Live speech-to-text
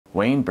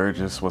Wayne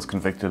Burgess was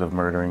convicted of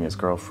murdering his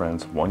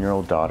girlfriend's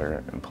 1-year-old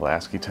daughter in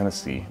Pulaski,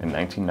 Tennessee in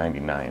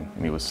 1999,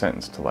 and he was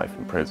sentenced to life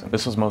in prison.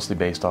 This was mostly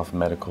based off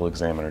medical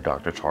examiner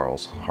Dr.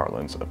 Charles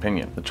Harlan's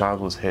opinion. The child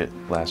was hit,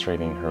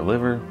 lacerating her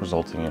liver,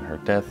 resulting in her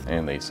death,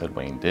 and they said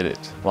Wayne did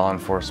it. Law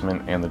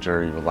enforcement and the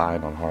jury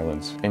relied on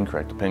Harlan's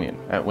incorrect opinion.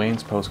 At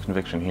Wayne's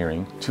post-conviction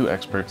hearing, two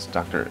experts,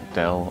 Dr.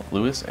 Del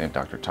Lewis and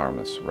Dr.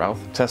 Thomas Routh,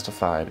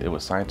 testified it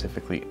was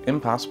scientifically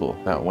impossible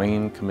that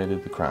Wayne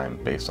committed the crime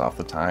based off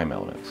the time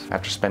elements.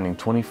 After spending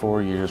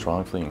 24 years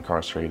wrongfully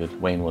incarcerated,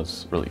 Wayne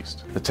was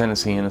released. The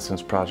Tennessee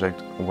Innocence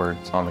Project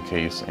worked on the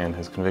case, and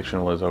his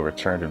conviction was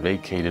overturned and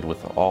vacated with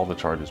all the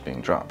charges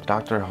being dropped.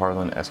 Dr.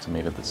 Harlan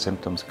estimated the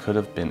symptoms could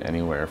have been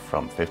anywhere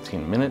from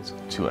 15 minutes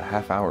to a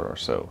half hour or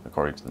so,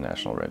 according to the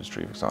National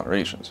Registry of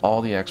Exonerations.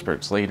 All the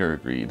experts later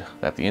agreed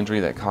that the injury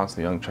that caused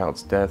the young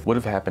child's death would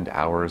have happened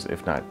hours,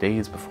 if not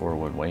days, before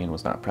when Wayne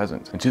was not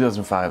present. In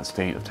 2005, the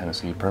state of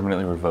Tennessee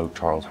permanently revoked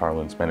Charles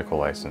Harlan's medical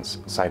license,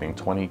 citing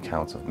 20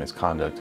 counts of misconduct